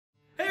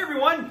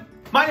everyone,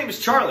 my name is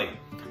Charlie.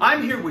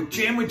 I'm here with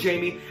Jam with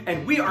Jamie,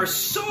 and we are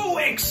so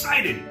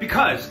excited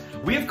because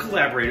we have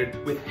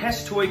collaborated with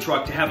Hess Toy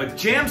Truck to have a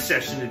jam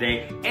session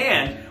today,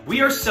 and we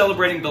are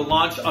celebrating the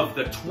launch of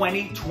the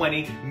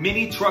 2020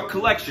 mini truck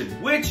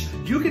collection, which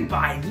you can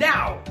buy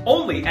now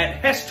only at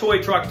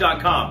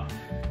HessToyTruck.com.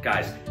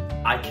 Guys,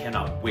 I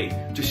cannot wait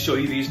to show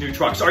you these new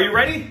trucks. Are you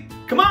ready?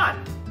 Come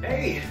on!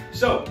 Hey,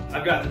 so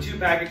I've got the two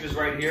packages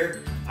right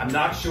here. I'm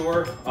not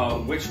sure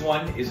which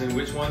one is in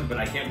which one, but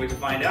I can't wait to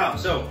find out.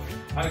 So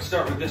I'm gonna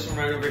start with this one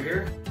right over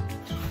here.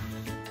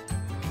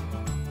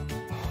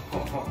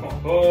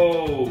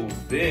 Oh,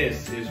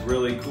 this is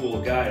really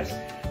cool, guys.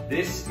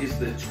 This is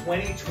the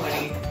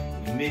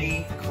 2020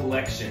 mini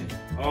collection.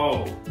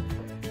 Oh,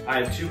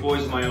 I have two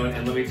boys of my own,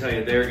 and let me tell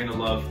you, they're gonna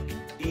love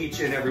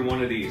each and every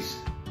one of these.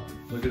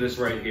 Look at this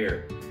right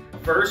here.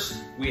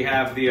 First, we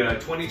have the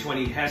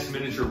 2020 Hess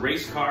miniature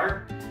race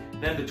car,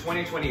 then the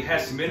 2020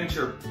 Hess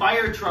miniature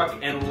fire truck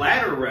and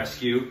ladder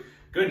rescue.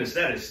 Goodness,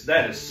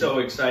 that is so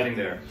exciting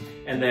there.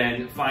 And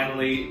then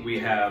finally, we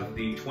have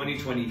the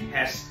 2020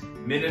 Hess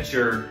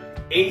miniature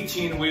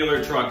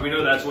 18-wheeler truck. We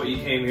know that's what you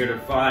came here to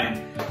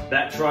find.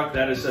 That truck,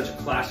 that is such a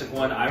classic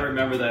one. I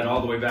remember that all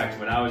the way back to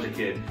when I was a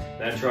kid.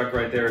 That truck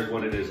right there is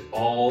what it is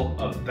all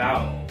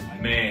about.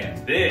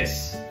 Man,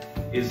 this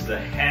is the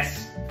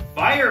Hess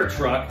fire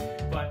truck,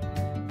 but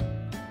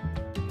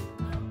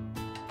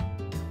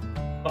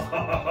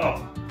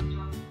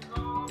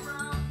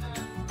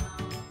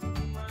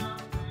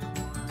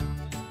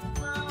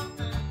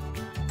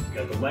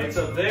got the lights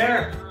up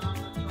there.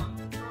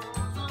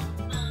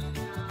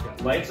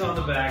 Got lights on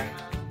the back.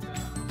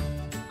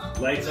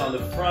 Lights on the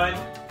front.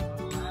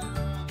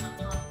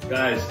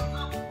 Guys,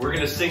 we're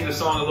gonna sing the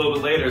song a little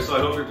bit later, so I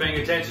hope you're paying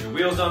attention.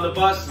 Wheels on the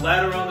bus,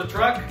 ladder on the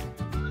truck.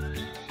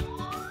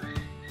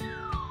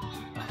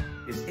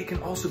 It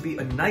can also be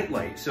a night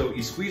light, so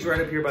you squeeze right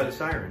up here by the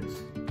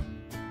sirens,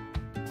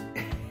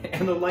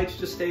 and the lights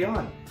just stay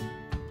on.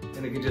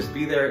 And it can just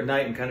be there at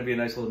night and kind of be a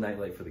nice little night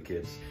light for the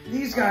kids.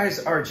 These guys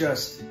are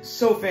just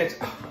so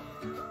fantastic.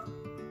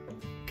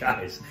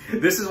 Guys,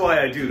 this is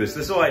why I do this.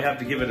 This is why I have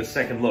to give it a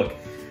second look.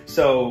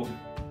 So,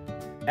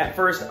 at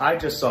first, I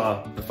just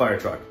saw the fire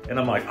truck, and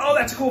I'm like, oh,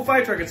 that's a cool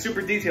fire truck. It's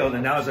super detailed.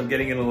 And now as I'm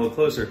getting in a little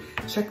closer,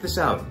 check this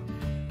out.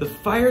 The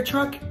fire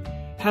truck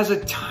has a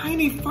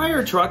tiny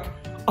fire truck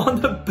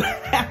on the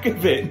back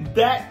of it.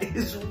 That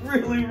is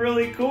really,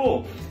 really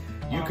cool.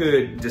 You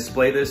could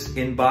display this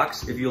in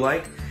box if you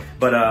like,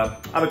 but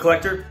I'm a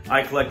collector.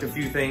 I collect a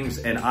few things,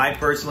 and I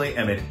personally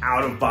am an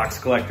out-of-box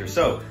collector.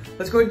 So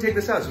let's go ahead and take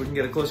this out so we can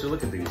get a closer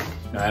look at these.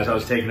 Now, as I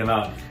was taking them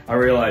out, I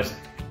realized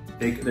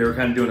they were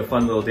kind of doing a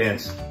fun little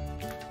dance.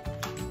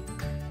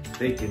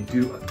 They can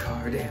do a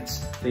car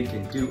dance. They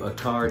can do a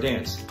car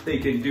dance. They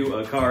can do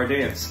a car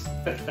dance.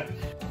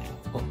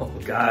 Oh,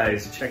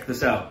 guys, check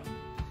this out.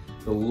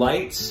 The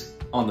lights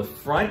on the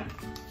front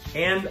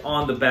and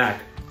on the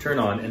back turn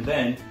on, and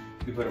then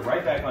you put it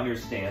right back on your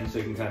stand so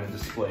you can kind of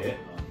display it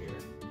on here.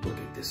 Look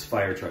at this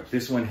fire truck.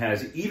 This one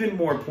has even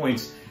more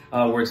points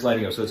where it's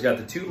lighting up. So it's got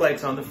the two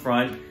lights on the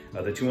front,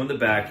 the two on the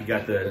back. You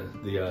got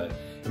the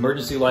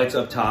emergency lights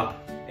up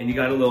top, and you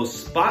got a little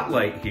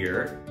spotlight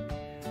here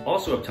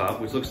also up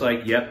top, which looks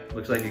like, yep,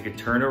 looks like it could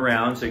turn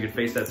around so you could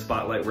face that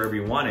spotlight wherever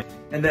you want it.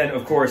 And then,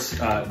 of course,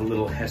 the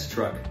little Hess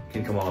truck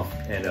can come off,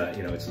 and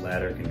you know, its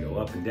ladder can go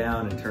up and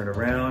down and turn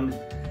around.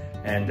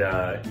 And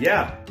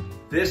yeah,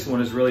 this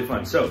one is really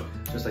fun. So,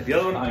 just like the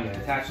other one, I'm gonna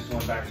attach this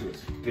one back to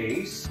its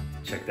base.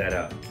 Check that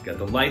out. Got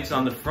the lights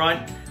on the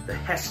front, the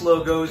Hess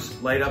logos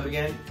light up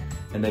again,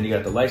 and then you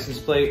got the license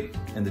plate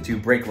and the two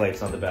brake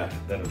lights on the back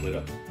that are lit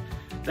up.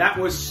 That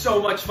was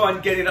so much fun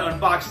getting to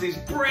unbox these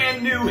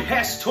brand new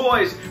Hess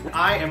toys.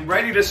 I am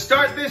ready to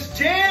start this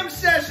jam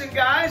session,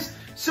 guys.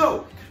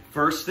 So,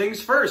 first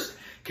things first,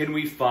 can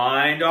we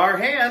find our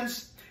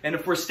hands? And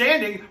if we're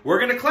standing, we're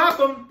gonna clap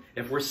them.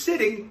 If we're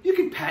sitting, you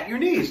can pat your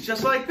knees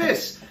just like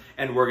this.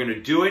 And we're gonna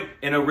do it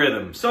in a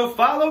rhythm. So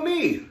follow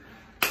me.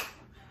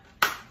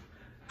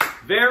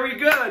 Very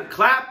good.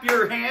 Clap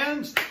your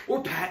hands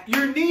or pat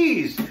your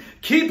knees.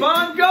 Keep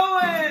on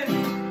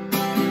going.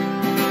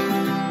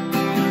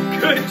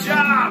 Good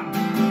job!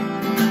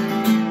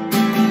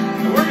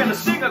 We're gonna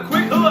sing a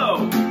quick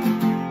hello.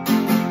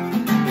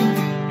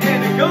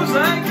 And it goes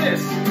like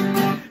this.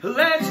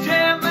 Let's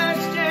jam,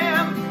 let's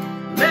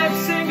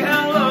sing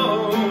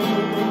hello.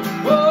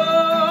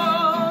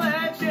 Oh,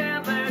 let's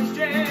jam,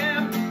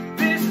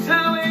 this is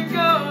how it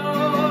goes.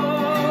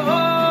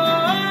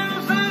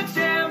 Let's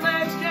jam,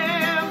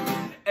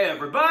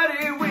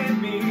 everybody with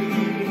me.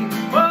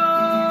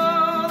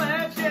 Oh,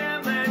 let's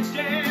jam,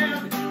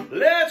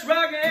 let's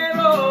rock and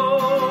roll.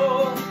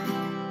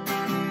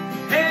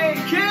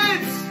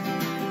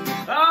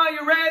 Are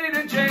you ready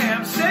to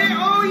jam? Say,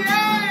 oh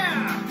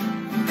yeah!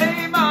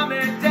 Hey, mom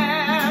and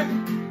dad.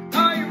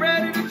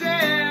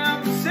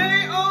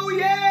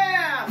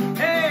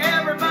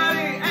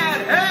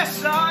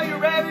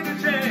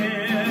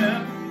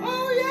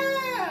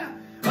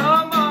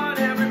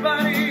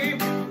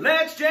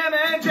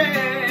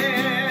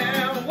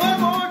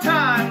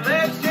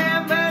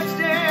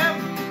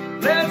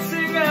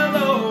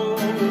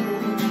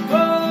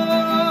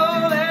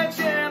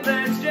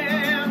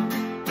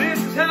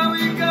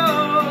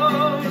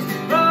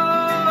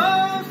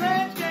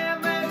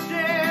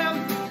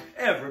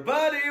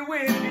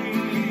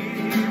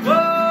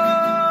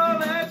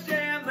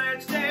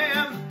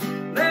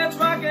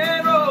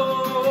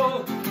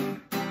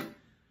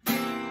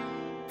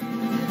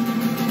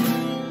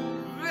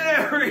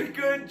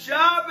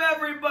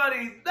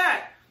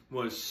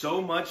 was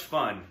so much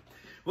fun.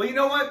 Well, you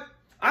know what?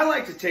 I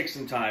like to take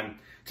some time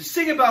to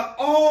sing about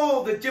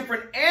all the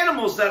different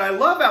animals that I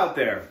love out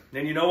there.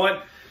 And you know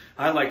what?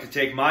 I like to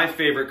take my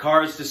favorite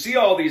cars to see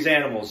all these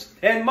animals.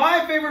 And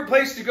my favorite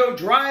place to go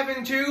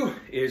driving to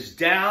is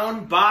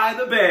down by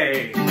the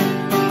bay.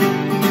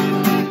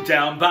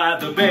 Down by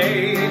the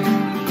bay,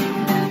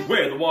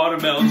 where the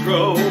watermelons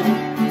grow.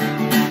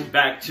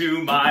 Back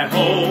to my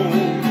home,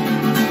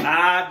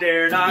 I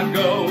dare not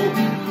go.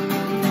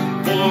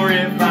 For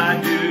if I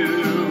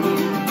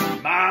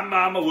do, my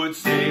mama would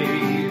say.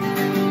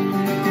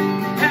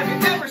 Have you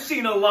ever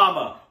seen a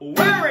llama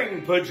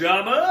wearing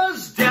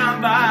pajamas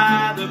down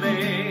by the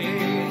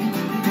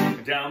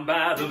bay? Down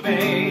by the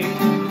bay,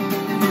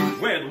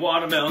 where the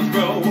watermelons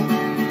grow.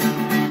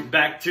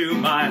 Back to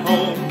my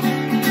home,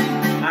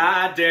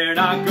 I dare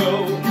not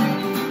go.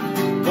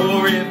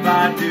 For if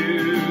I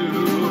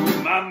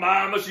do, my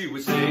mama, she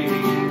would say.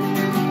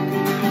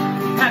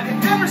 Have you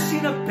ever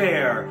seen a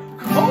bear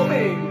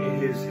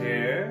combing his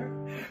hair?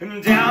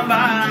 Down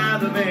by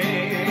the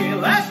bay.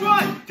 Last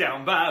one.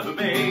 Down by the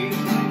bay,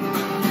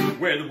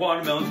 where the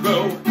watermelons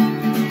grow.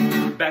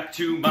 Back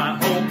to my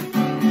home,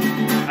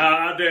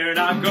 I dare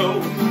not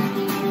go.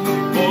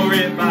 For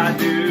if I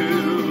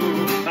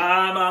do,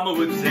 my mama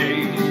would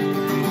say.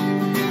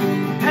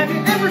 Have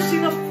you ever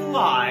seen a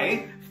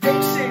fly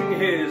fixing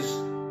his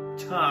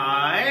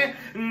tie?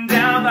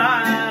 Down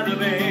by the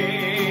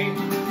bay.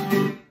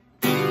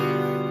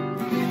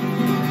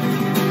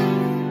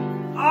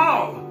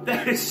 Oh,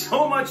 that is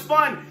so much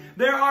fun.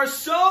 There are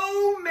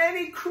so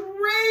many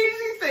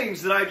crazy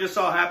things that I just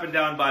saw happen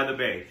down by the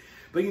bay.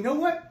 But you know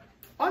what?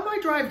 On my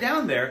drive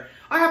down there,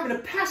 I happened to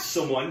pass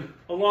someone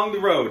along the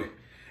road.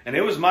 And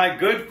it was my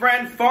good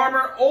friend,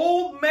 Farmer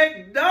Old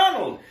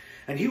MacDonald.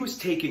 And he was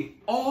taking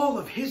all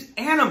of his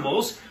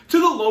animals to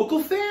the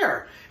local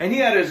fair. And he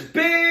had his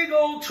big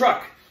old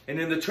truck. And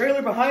in the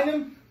trailer behind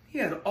him, he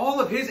had all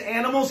of his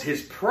animals,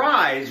 his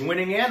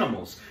prize-winning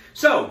animals.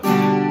 So,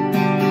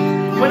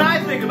 when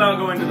I think about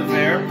going to the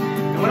fair,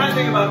 and when I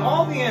think about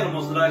all the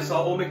animals that I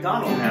saw Old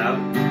MacDonald have,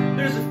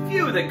 there's a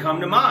few that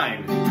come to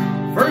mind.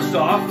 First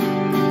off,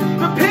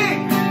 the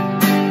pig.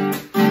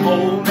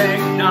 Old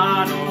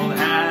MacDonald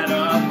had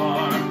a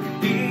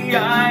farm,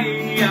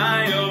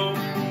 E-I-E-I-O.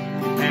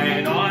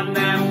 And on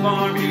that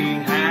farm he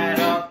had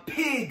a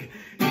pig,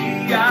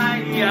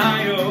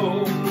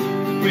 E-I-E-I-O.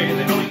 With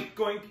an oink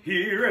oink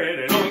here and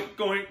an oink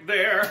oink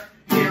there,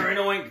 here an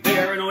oink,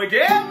 there an oink,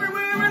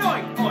 everywhere an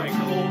oink oink.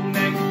 Old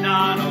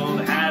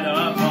MacDonald had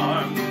a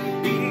farm,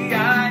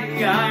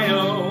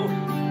 E-I-E-I-O.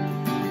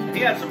 And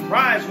he had some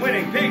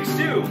prize-winning pigs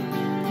too.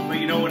 But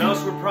you know what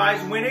else were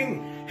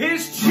prize-winning?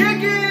 His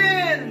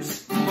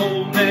chickens!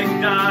 Old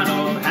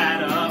MacDonald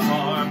had a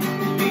farm,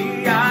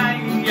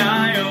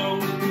 E-I-E-I-O.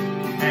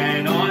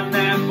 And on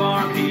that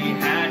farm he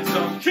had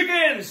some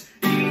chickens,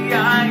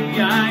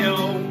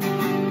 E-I-E-I-O.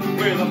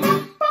 With a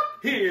buck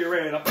here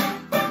and a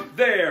buck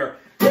there,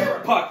 here a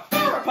puck,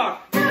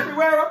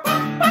 everywhere a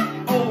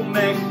buck. Old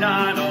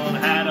MacDonald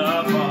had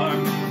a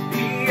farm,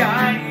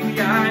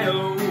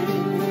 E-I-E-I-O.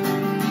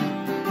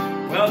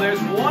 Well,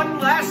 there's one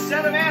last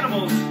set of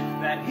animals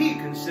that he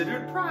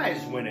considered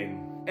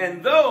prize-winning,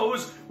 and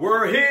those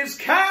were his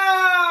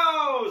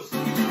cows.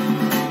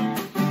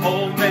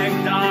 Old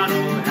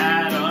MacDonald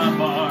had a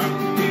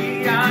farm,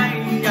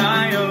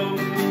 E-I-E-I-O.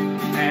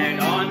 And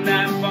on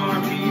that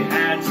farm he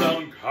had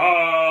some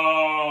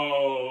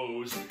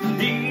cows,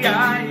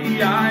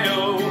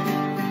 E-I-E-I-O.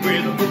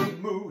 With a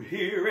moo-moo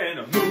here and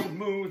a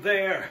moo-moo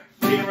there,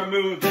 here a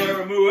moo,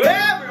 there a moo,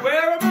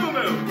 everywhere a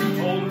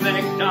moo-moo. Old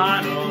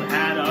MacDonald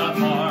had a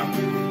farm,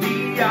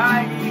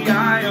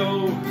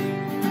 E-I-E-I-O.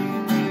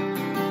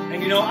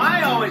 And you know,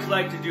 I always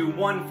like to do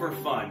one for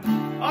fun.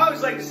 I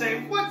always like to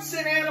say, what's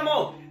an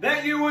animal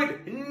that you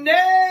would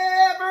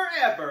never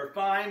ever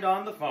find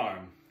on the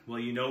farm? Well,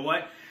 you know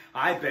what?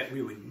 I bet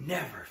we would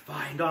never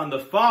find on the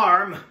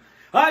farm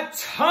a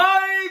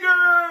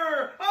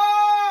tiger!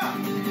 Ah!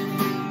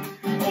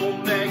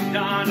 Old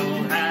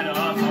MacDonald had a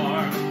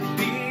farm,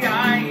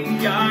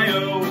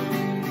 E-I-E-I-O.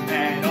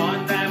 And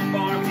on that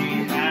farm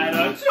he had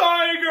a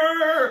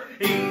tiger,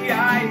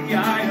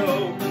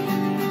 E-I-E-I-O.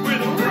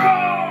 With a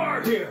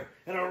roar here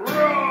and a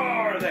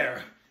roar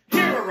there.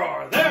 Here a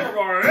roar, there a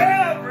roar,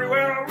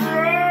 everywhere a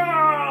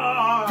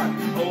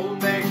roar.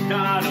 Old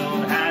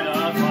MacDonald had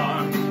a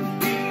farm,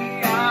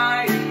 E-I-E-I-O.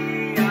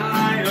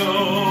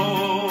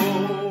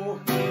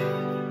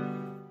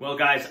 Well,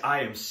 guys,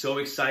 I am so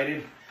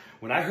excited.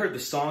 When I heard the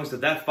songs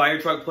that that fire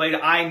truck played,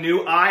 I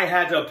knew I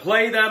had to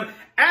play them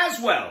as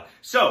well.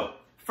 So,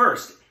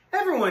 first,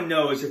 everyone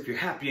knows if you're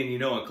happy and you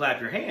know it, clap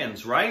your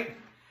hands, right?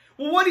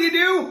 Well, what do you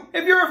do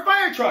if you're a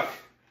fire truck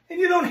and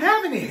you don't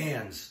have any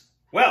hands?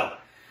 Well,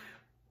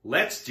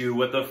 let's do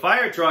what the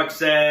fire truck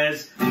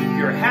says. If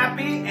you're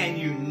happy and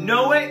you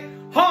know it,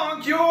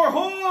 honk your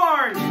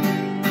horn.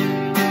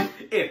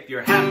 If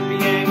you're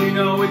happy and you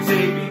know it,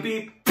 say beep,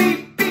 beep,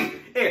 beep, beep.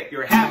 If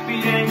you're happy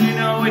and you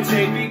know it,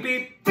 say beep,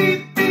 beep,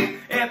 beep, beep.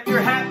 If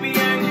you're happy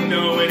and you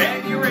know it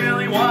and you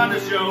really want to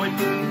show it,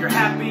 if you're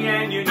happy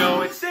and you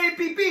know it, say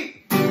beep,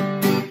 beep.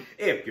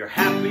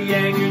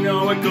 you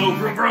know it, go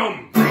vroom,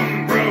 vroom,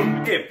 vroom,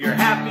 vroom. If you're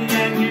happy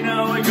and you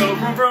know it, go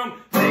vroom, vroom,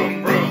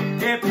 vroom,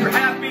 vroom. If you're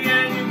happy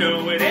and you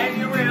know it and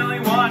you really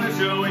want to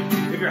show it,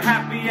 if you're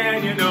happy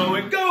and you know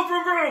it, go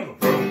vroom, vroom,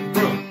 vroom,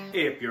 vroom.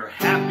 If you're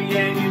happy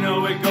and you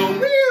know it, go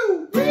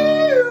woo,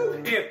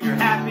 woo. If you're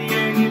happy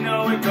and you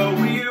know it, go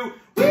woo,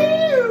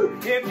 woo.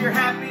 If you're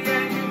happy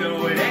and you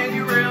know it and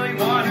you really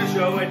want to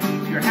show it,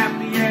 if you're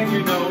happy and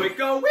you know it,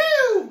 go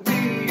woo,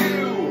 woo.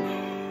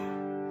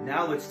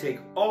 Now let's take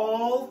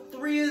all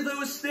three of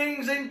those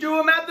things and do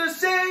them at the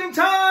same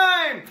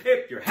time.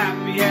 If you're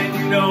happy and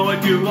you know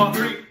it, do all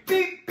three.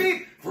 Beep,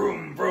 beep,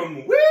 vroom,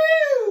 vroom,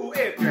 woo.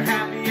 If you're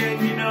happy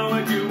and you know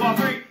it, do all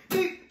three.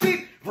 Beep,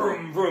 beep,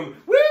 vroom, vroom,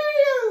 woo.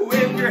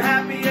 If you're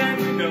happy and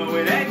you know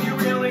it and you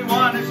really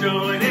want to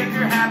show it, if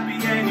you're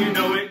happy and you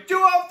know it,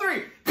 do all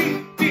three.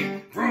 Beep,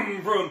 beep,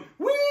 vroom, vroom,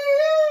 woo.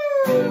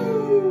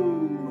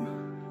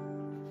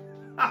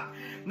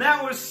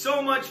 That was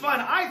so much fun.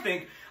 I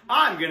think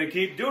I'm going to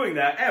keep doing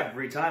that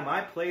every time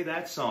I play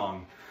that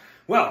song.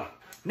 Well,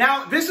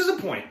 now this is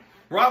a point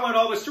where I want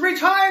all of us to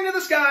reach high into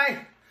the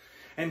sky.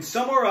 And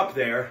somewhere up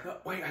there,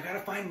 wait, I got to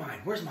find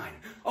mine. Where's mine?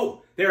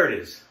 Oh, there it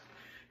is.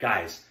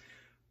 Guys,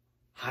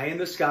 high in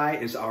the sky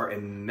is our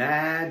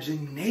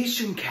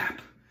imagination cap.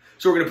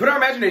 So we're going to put our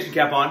imagination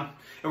cap on,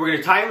 and we're going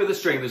to tie it with a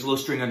string. There's a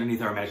little string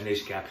underneath our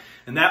imagination cap.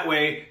 And that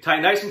way, tie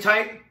it nice and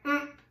tight.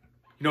 You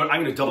know what?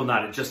 I'm going to double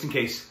knot it just in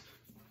case.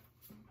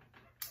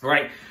 All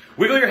right.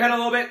 Wiggle your head a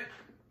little bit.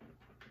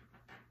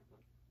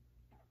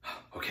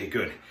 Okay,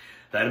 good.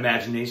 That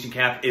imagination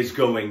cap is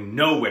going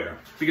nowhere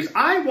because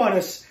I want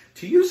us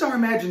to use our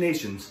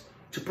imaginations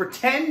to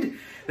pretend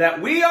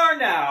that we are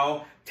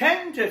now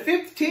 10 to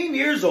 15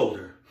 years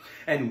older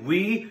and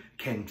we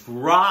can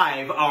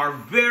drive our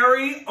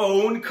very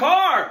own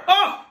car.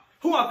 Oh,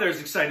 who out there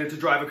is excited to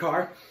drive a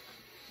car?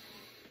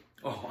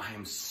 Oh, I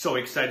am so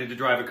excited to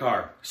drive a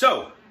car.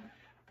 So,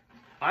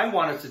 I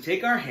want us to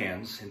take our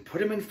hands and put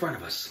them in front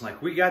of us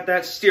like we got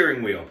that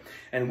steering wheel.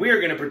 And we are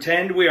going to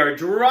pretend we are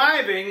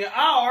driving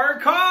our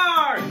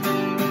car.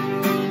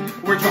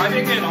 We're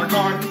driving in our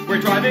car.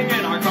 We're driving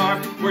in our car.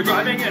 We're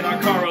driving in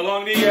our car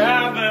along the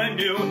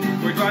avenue.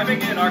 We're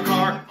driving in our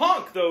car.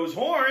 Honk those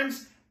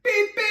horns.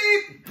 Beep,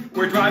 beep.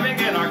 We're driving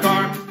in our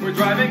car. We're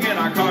driving in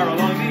our car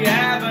along the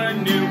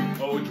avenue.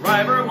 Oh,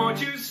 driver, won't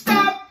you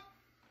stop?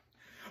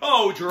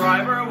 Oh,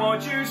 driver,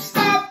 won't you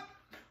stop?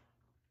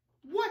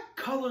 What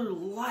color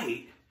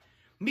light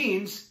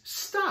means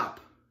stop?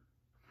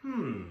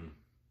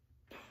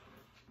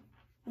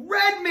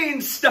 Red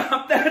means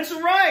stop, that's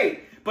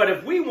right. But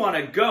if we want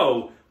to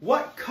go,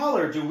 what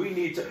color do we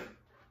need to...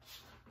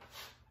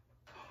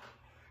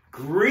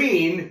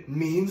 Green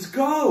means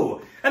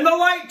go. And the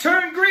light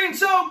turned green,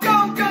 so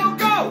go, go,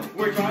 go.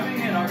 We're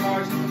driving in our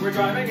cars. We're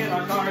driving in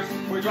our cars.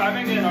 We're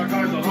driving in our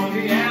cars along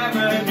the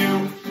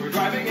avenue. We're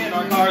driving in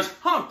our cars.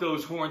 Honk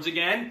those horns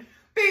again.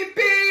 Beep,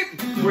 beep.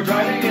 We're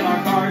driving in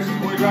our cars.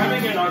 We're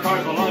driving in our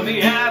cars along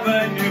the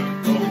avenue.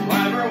 Oh,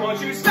 driver,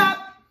 won't you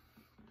stop?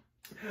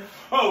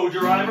 Oh,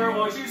 driver,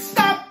 won't you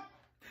stop?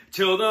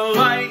 Till the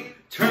light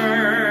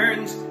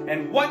turns.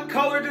 And what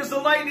color does the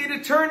light need to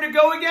turn to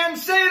go again?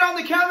 Say it on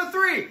the count of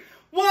three.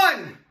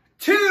 1,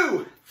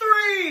 2,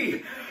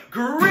 3.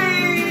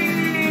 Green.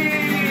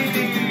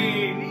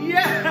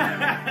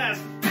 Yes.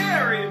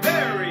 Very,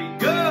 very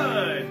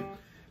good.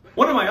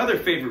 One of my other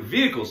favorite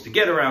vehicles to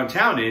get around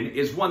town in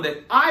is one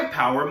that I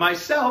power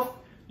myself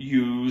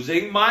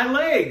using my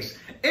legs.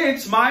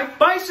 It's my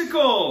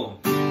bicycle.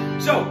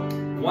 So,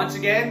 once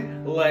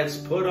again, let's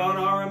put on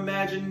our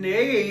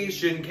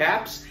imagination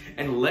caps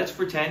and let's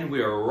pretend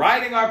we are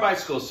riding our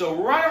bicycle. So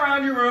run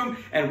around your room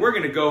and we're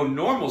gonna go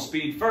normal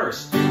speed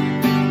first. I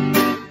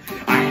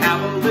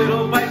have a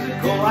little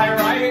bicycle, I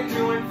ride it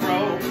to and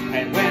fro.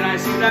 And when I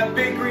see that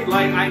big green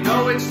light, I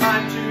know it's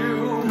time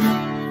to...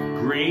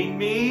 Green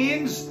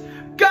means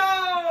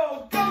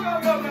go! Go,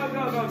 go, go, go,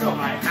 go, go, go.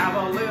 I have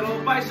a little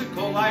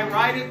bicycle, I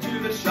ride it to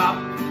the shop.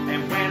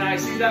 And when I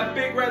see that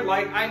big red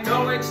light, I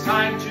know it's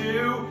time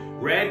to...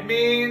 Red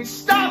means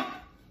stop.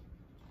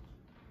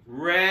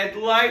 Red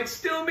light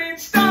still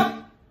means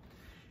stop.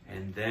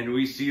 And then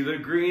we see the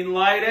green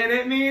light and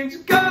it means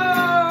go.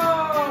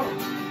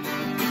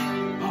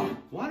 Oh,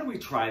 why don't we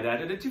try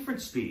that at a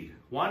different speed?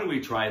 Why don't we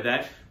try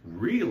that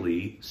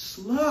really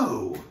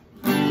slow?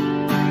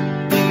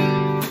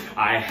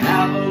 I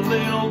have a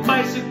little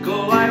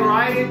bicycle, I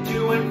ride it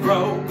to and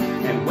fro.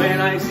 And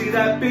when I see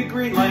that big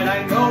green light,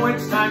 I know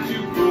it's time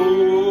to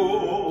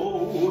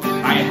go.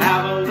 I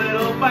have a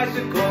little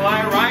bicycle,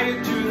 I ride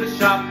it to the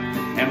shop.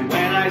 And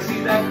when I see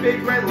that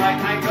big red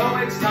light, I know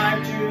it's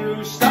time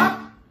to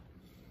stop.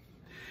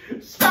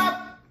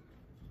 Stop.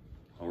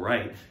 All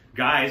right,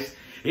 guys,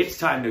 it's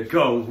time to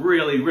go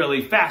really,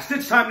 really fast.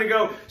 It's time to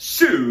go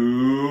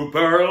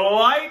super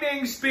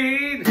lightning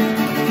speed.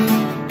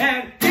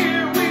 And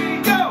here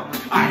we go.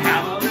 I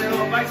have a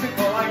little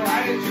bicycle, I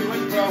ride it to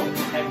and fro.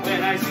 And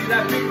when I see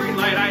that big green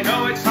light, I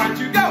know it's time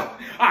to go.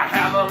 I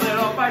have a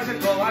little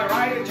bicycle, I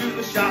ride it to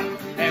the shop.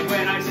 And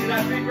when I see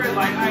that big red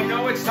light, I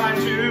know it's time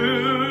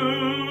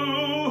to...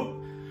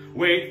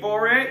 Wait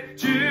for it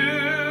to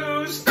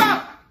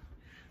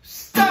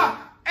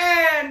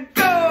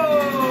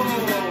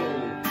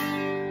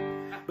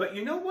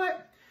you know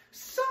what?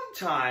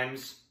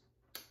 Sometimes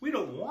we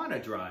don't want to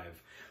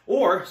drive.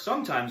 Or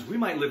sometimes we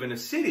might live in a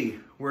city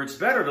where it's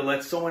better to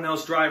let someone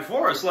else drive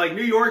for us, like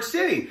New York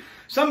City.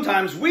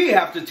 Sometimes we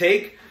have to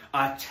take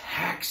a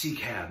taxi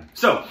cab.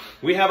 So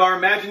we have our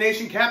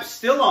imagination caps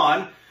still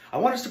on. I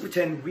want us to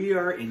pretend we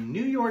are in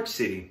New York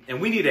City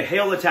and we need to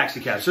hail a taxi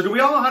cab. So do we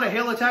all know how to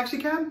hail a taxi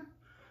cab?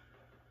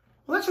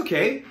 Well, that's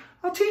okay.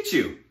 I'll teach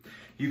you.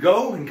 You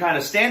go and kind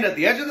of stand at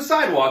the edge of the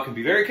sidewalk and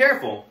be very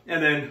careful.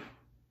 And then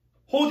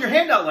hold your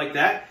hand out like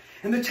that.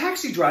 And the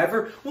taxi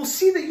driver will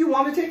see that you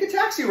want to take a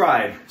taxi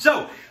ride.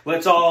 So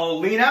let's all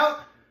lean out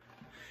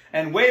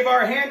and wave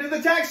our hand to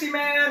the taxi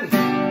man.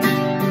 Taxi,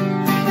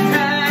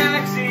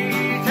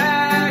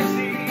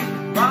 taxi,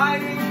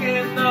 riding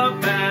in the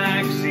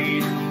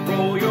backseat.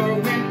 Roll your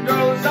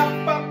windows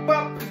up, up,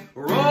 up.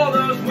 Roll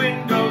those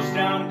windows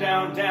down,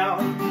 down,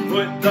 down.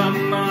 Put the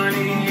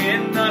money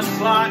in the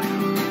slot.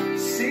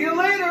 See you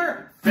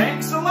later.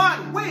 Thanks a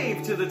lot.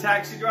 Wave to the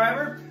taxi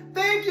driver.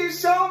 Thank you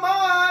so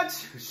much.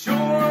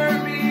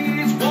 Sure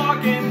beats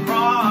walking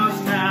across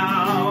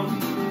town.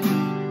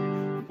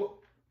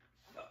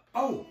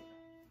 Oh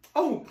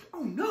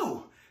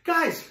no.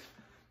 Guys,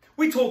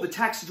 we told the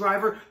taxi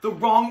driver the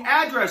wrong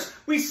address.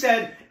 We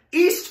said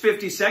East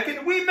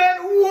 52nd. We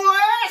meant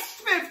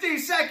West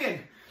 52nd.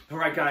 All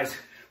right, guys,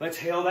 let's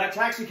hail that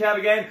taxi cab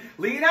again.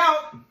 Lean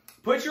out.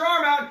 Put your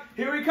arm out.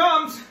 Here he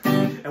comes.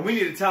 And we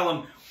need to tell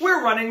him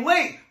we're running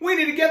late. We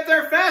need to get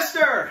there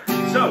faster.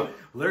 So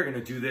we're going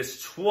to do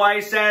this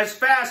twice as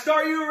fast.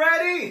 Are you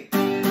ready?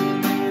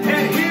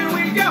 And here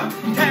we go.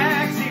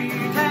 Taxi,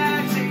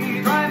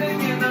 taxi,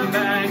 driving in the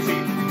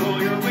backseat. Pull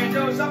your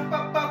windows up,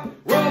 up, up.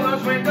 Roll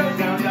those windows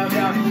down, down,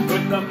 down.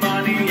 Put the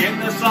money in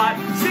the slot.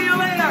 See you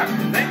later.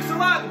 Thanks a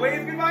lot.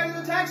 Wave goodbye to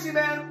the taxi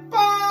man.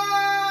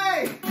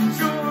 Bye.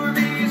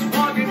 Shorty's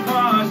walking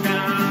across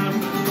town.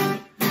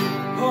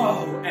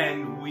 Oh,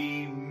 and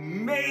we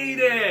made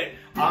it.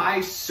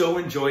 I so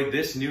enjoyed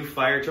this new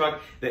fire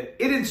truck that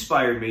it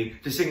inspired me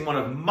to sing one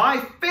of my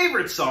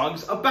favorite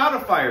songs about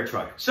a fire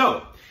truck.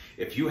 So,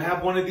 if you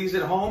have one of these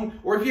at home,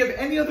 or if you have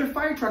any other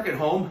fire truck at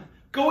home,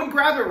 go and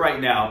grab it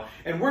right now.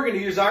 And we're going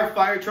to use our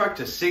fire truck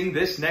to sing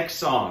this next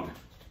song.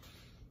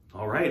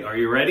 All right, are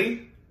you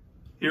ready?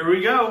 Here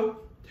we go.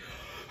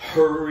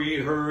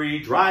 Hurry, hurry,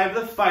 drive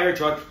the fire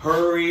truck.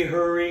 Hurry,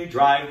 hurry,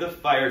 drive the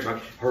fire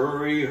truck.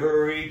 Hurry,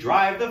 hurry,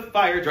 drive the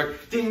fire truck.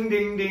 Ding,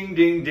 ding, ding,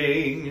 ding,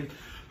 ding.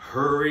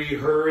 Hurry,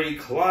 hurry,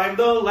 climb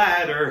the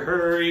ladder.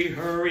 Hurry,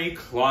 hurry,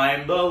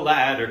 climb the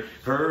ladder.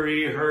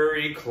 Hurry,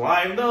 hurry,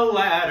 climb the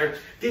ladder.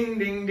 Ding,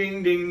 ding,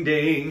 ding, ding,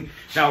 ding.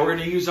 Now we're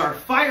going to use our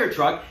fire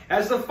truck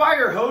as the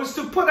fire hose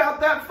to put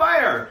out that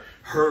fire.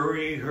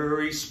 Hurry,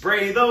 hurry,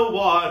 spray the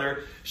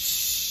water.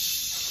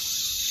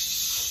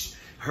 Shh.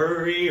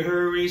 Hurry,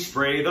 hurry,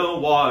 spray the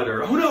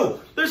water. Oh no,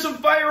 there's some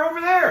fire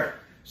over there.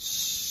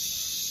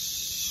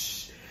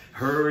 Shh.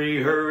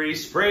 Hurry, hurry,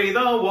 spray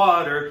the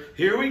water.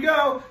 Here we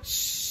go.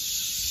 Shh.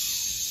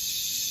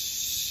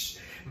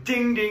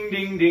 Ding, ding,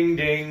 ding, ding,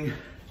 ding.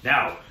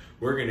 Now,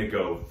 we're going to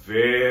go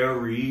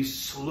very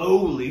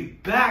slowly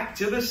back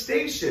to the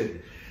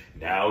station.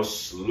 Now,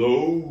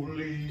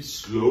 slowly,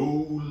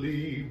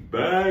 slowly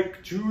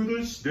back to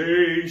the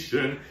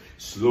station.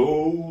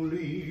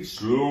 Slowly,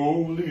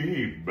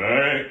 slowly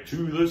back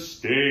to the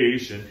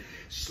station.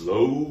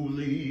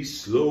 Slowly,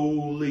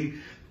 slowly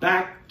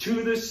back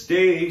to the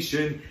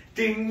station.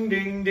 Ding,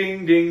 ding,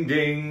 ding, ding,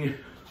 ding.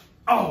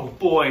 Oh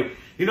boy,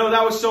 you know,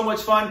 that was so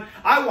much fun.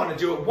 I want to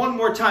do it one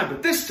more time,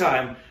 but this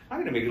time I'm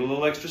going to make it a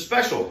little extra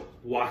special.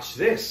 Watch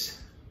this.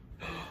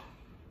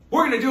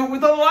 We're going to do it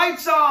with the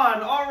lights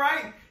on. All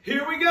right,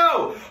 here we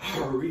go.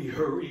 Hurry,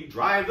 hurry,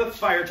 drive the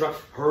fire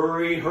truck.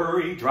 Hurry,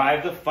 hurry,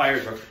 drive the fire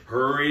truck.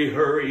 Hurry,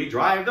 hurry,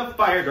 drive the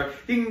fire truck.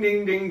 Ding,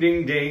 ding, ding,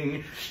 ding,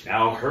 ding.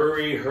 Now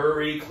hurry,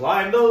 hurry,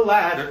 climb the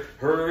ladder.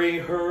 Hurry,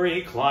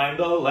 hurry, climb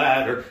the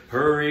ladder.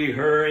 Hurry,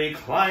 hurry,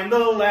 climb the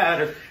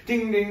ladder.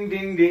 Ding, ding,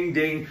 ding, ding,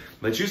 ding.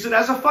 Let's use it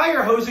as a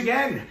fire hose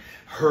again.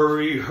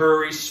 Hurry,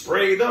 hurry,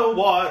 spray the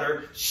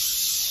water.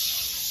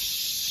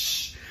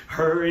 Shh.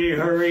 Hurry,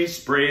 hurry,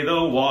 spray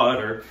the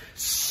water.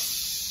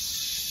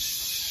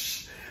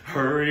 Shh.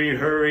 Hurry,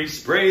 hurry,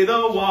 spray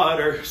the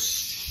water.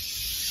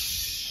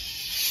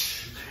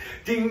 Shh.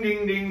 Ding,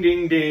 ding, ding,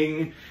 ding,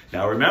 ding.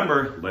 Now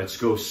remember, let's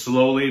go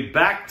slowly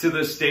back to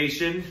the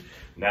station.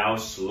 Now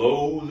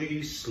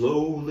slowly,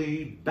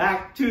 slowly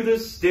back to the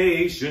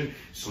station.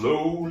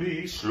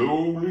 Slowly,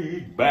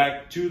 slowly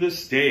back to the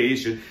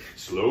station.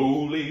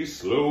 Slowly,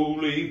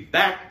 slowly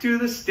back to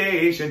the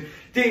station.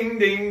 Ding,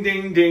 ding,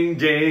 ding, ding,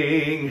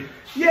 ding.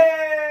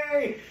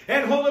 Yay!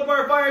 And hold up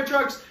our fire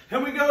trucks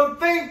and we go,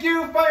 thank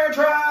you, fire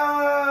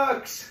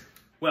trucks!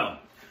 Well,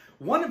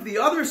 one of the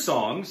other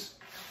songs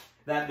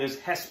that this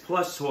Hess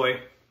Plush toy...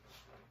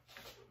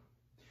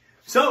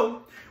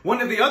 one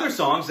of the other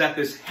songs that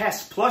this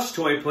Hess Plush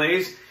toy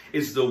plays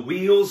is The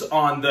Wheels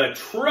on the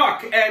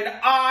Truck, and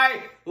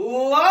I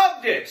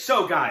loved it.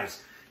 So guys,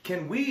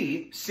 can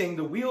we sing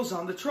The Wheels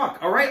on the Truck?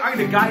 All right, I'm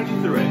going to guide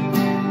you through it.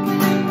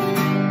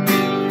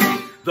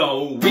 The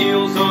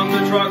wheels on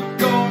the truck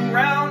go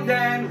round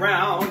and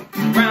round,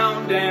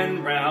 round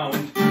and round,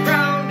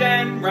 round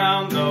and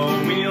round.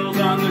 The wheels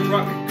on the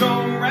truck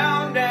go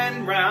round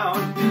and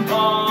round,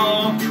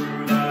 all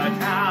through the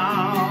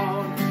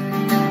town.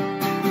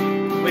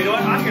 Well, you know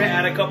what? I'm gonna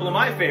add a couple of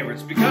my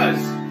favorites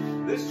because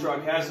this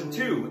truck has them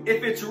too.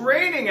 If it's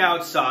raining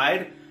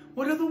outside,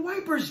 what do the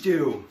wipers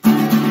do?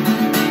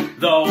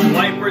 The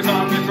wipers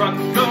on the truck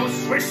go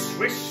swish,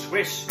 swish,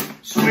 swish,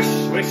 swish,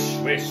 swish,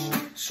 swish,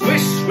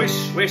 swish, swish,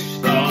 swish.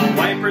 The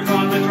wipers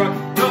on the truck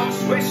go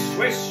swish,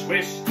 swish,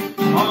 swish,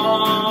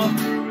 all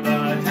through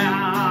the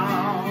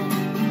town.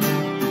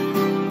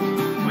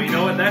 Well, you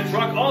know what? That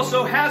truck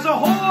also has a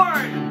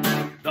horn.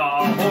 The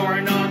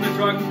horn on the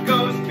truck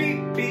goes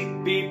beep,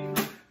 beep, beep,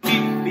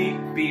 beep,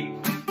 beep,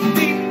 beep,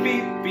 beep,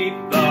 beep, beep.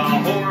 The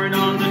horn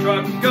on the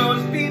truck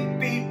goes beep,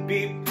 beep,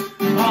 beep,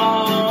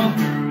 all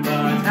through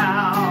the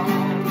town.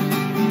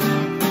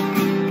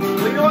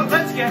 Well, you know what?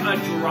 Let's get a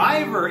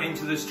driver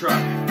into this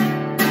truck.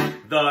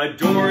 The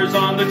doors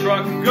on the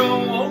truck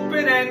go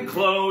open and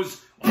close,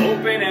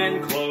 open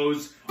and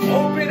close,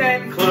 open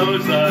and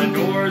close. The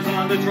doors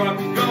on the truck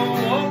go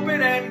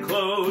open and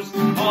close,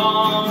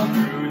 all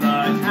through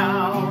the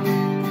town.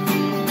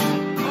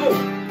 Oh,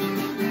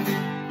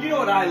 you know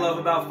what I love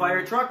about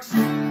fire trucks?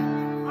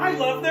 I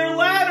love their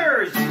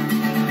ladders.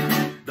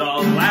 The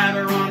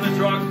ladder on the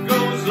truck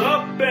goes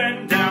up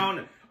and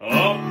down,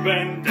 up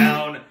and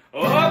down,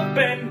 up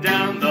and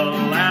down. The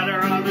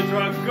ladder on the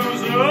truck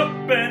goes up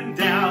and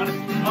down,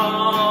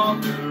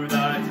 all through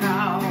the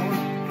town.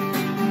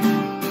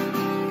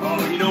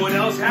 Oh, you know what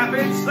else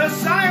happens? The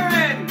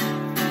siren!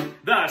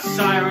 The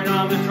siren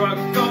on the truck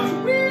goes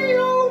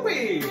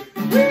wee-oo-wee,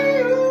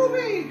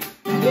 wee-oo-wee,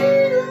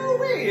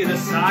 wee-oo-wee. The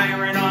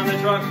siren on the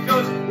truck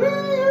goes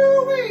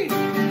wee-oo-wee,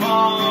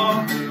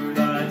 all through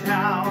the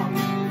town.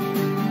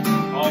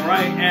 All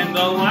right, and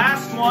the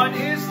last one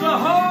is the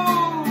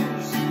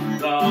hose.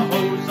 The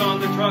hose on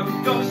the truck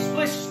goes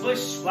splish, splish,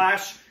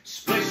 splash,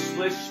 splish,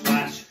 splish,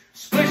 splash,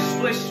 splish,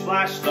 splish,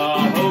 splash. The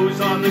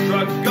hose on the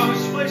truck goes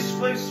splish,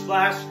 splish,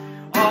 splash,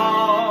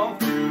 all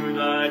through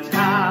the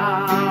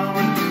town.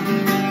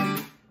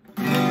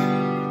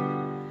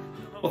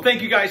 Well,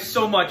 thank you guys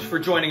so much for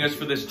joining us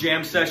for this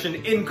jam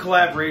session in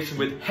collaboration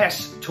with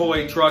Hess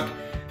Toy Truck.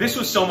 This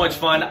was so much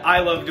fun. I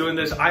love doing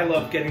this. I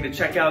love getting to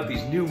check out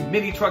these new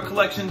mini truck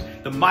collections,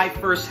 the My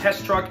First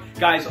Hess truck.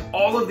 Guys,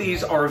 all of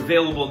these are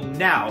available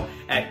now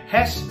at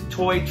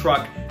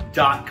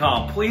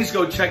HessToyTruck.com. Please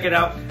go check it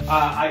out.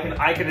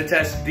 I can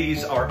attest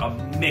these are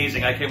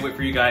amazing. I can't wait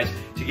for you guys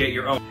to get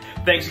your own.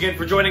 Thanks again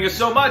for joining us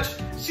so much.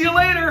 See you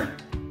later.